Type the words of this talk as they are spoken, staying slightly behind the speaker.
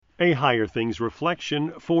A Higher Things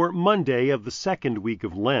reflection for Monday of the second week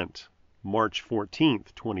of Lent, March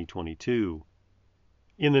 14th, 2022.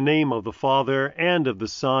 In the name of the Father, and of the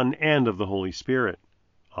Son, and of the Holy Spirit.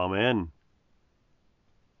 Amen.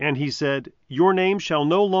 And he said, Your name shall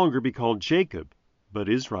no longer be called Jacob, but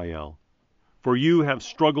Israel. For you have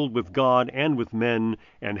struggled with God and with men,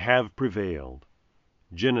 and have prevailed.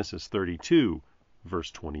 Genesis 32,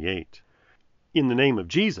 verse 28. In the name of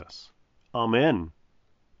Jesus. Amen.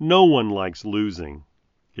 No one likes losing.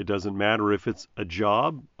 It doesn't matter if it's a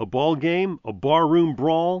job, a ball game, a barroom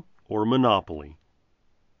brawl, or Monopoly.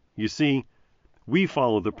 You see, we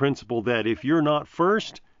follow the principle that if you're not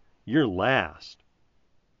first, you're last.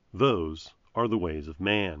 Those are the ways of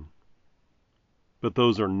man. But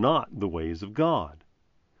those are not the ways of God.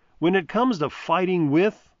 When it comes to fighting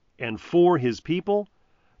with and for His people,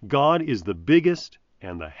 God is the biggest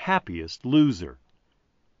and the happiest loser.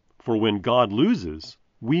 For when God loses,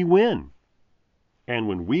 we win. And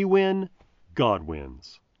when we win, God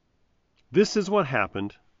wins. This is what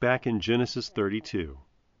happened back in Genesis 32.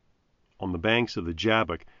 On the banks of the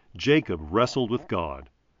Jabbok, Jacob wrestled with God.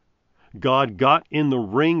 God got in the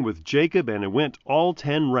ring with Jacob, and it went all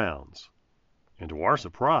 10 rounds. And to our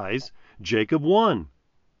surprise, Jacob won.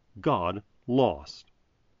 God lost.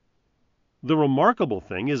 The remarkable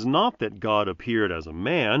thing is not that God appeared as a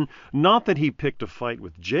man, not that he picked a fight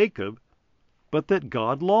with Jacob, but that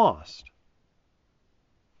God lost.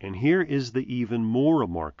 And here is the even more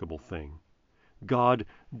remarkable thing. God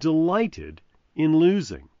delighted in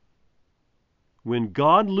losing. When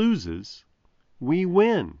God loses, we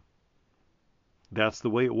win. That's the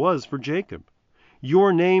way it was for Jacob.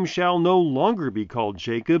 Your name shall no longer be called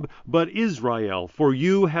Jacob, but Israel, for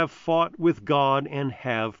you have fought with God and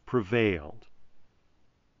have prevailed.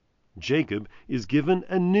 Jacob is given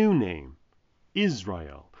a new name,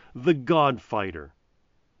 Israel, the God fighter.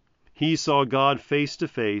 He saw God face to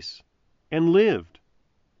face and lived.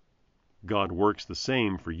 God works the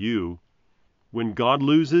same for you. When God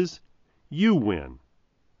loses, you win.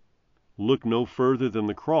 Look no further than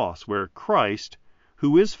the cross, where Christ,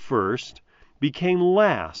 who is first, became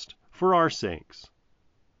last for our sakes.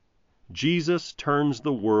 Jesus turns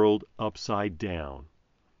the world upside down.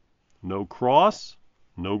 No cross,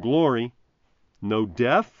 no glory. No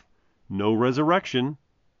death, no resurrection.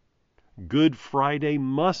 Good Friday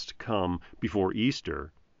must come before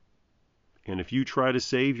Easter. And if you try to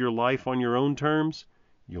save your life on your own terms,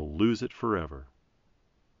 you'll lose it forever.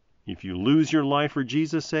 If you lose your life for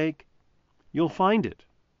Jesus' sake, you'll find it.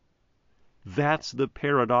 That's the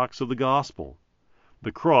paradox of the gospel.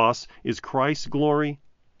 The cross is Christ's glory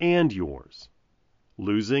and yours.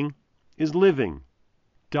 Losing is living.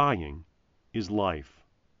 Dying is life.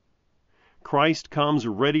 Christ comes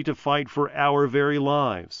ready to fight for our very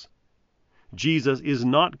lives. Jesus is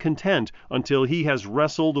not content until He has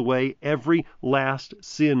wrestled away every last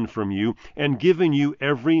sin from you and given you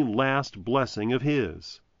every last blessing of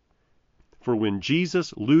His. For when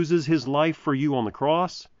Jesus loses His life for you on the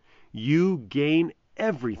cross, you gain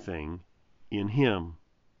everything in Him.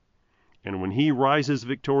 And when He rises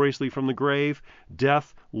victoriously from the grave,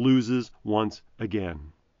 death loses once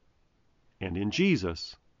again. And in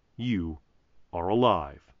Jesus, you are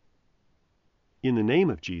alive. In the name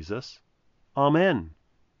of Jesus, Amen.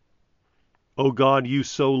 O God, you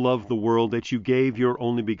so loved the world that you gave your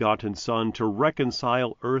only begotten Son to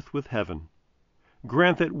reconcile earth with heaven.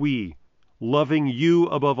 Grant that we, loving you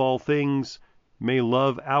above all things, may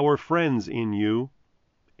love our friends in you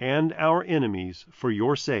and our enemies for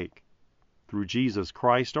your sake, through Jesus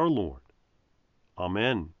Christ our Lord.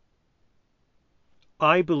 Amen.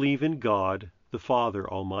 I believe in God, the Father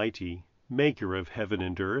Almighty, maker of heaven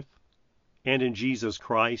and earth, and in Jesus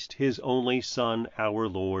Christ, His only Son, our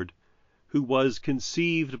Lord, who was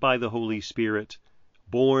conceived by the Holy Spirit,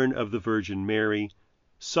 born of the Virgin Mary,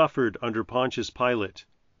 suffered under Pontius Pilate,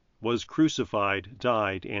 was crucified,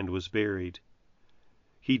 died, and was buried.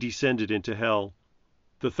 He descended into hell.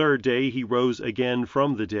 The third day He rose again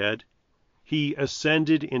from the dead. He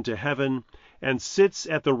ascended into heaven, and sits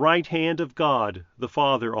at the right hand of God, the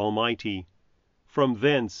Father Almighty. From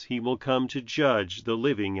thence He will come to judge the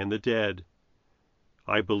living and the dead.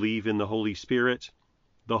 I believe in the Holy Spirit,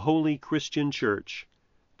 the holy Christian Church,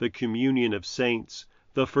 the communion of saints,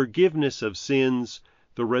 the forgiveness of sins,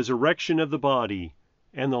 the resurrection of the body,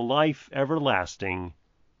 and the life everlasting.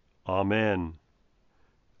 Amen.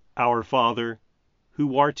 Our Father,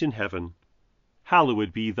 who art in heaven,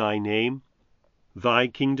 hallowed be thy name. Thy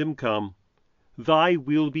kingdom come, thy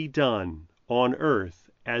will be done, on earth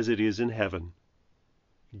as it is in heaven.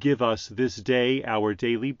 Give us this day our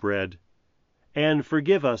daily bread, and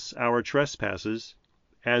forgive us our trespasses,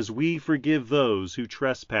 as we forgive those who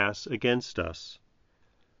trespass against us.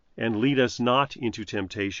 And lead us not into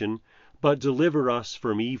temptation, but deliver us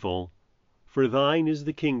from evil. For thine is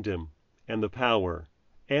the kingdom, and the power,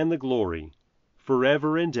 and the glory,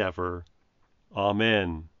 forever and ever.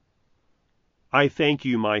 Amen. I thank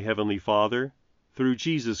you, my heavenly Father, through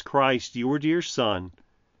Jesus Christ, your dear Son,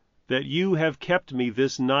 that you have kept me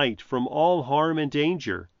this night from all harm and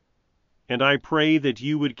danger. And I pray that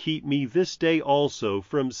you would keep me this day also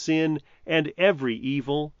from sin and every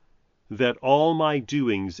evil, that all my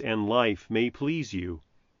doings and life may please you.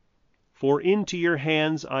 For into your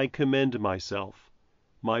hands I commend myself,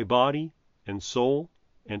 my body and soul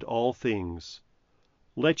and all things.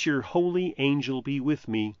 Let your holy angel be with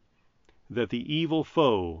me, that the evil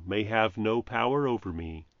foe may have no power over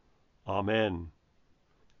me. Amen.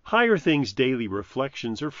 Higher Things Daily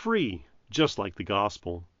Reflections are free, just like the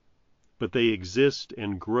Gospel, but they exist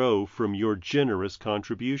and grow from your generous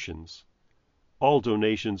contributions. All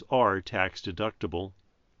donations are tax-deductible.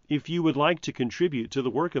 If you would like to contribute to the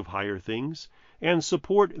work of Higher Things and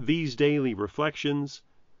support these daily reflections,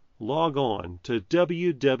 log on to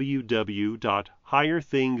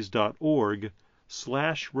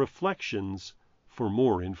www.higherthings.org/reflections for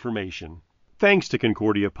more information. Thanks to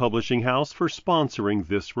Concordia Publishing House for sponsoring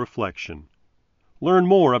this reflection. Learn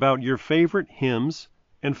more about your favorite hymns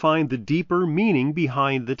and find the deeper meaning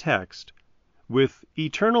behind the text with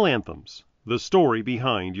Eternal Anthems, the story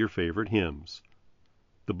behind your favorite hymns.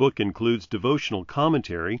 The book includes devotional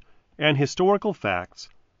commentary and historical facts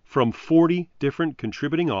from 40 different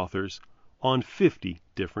contributing authors on 50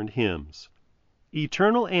 different hymns.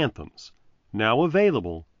 Eternal Anthems, now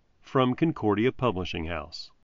available from Concordia Publishing House.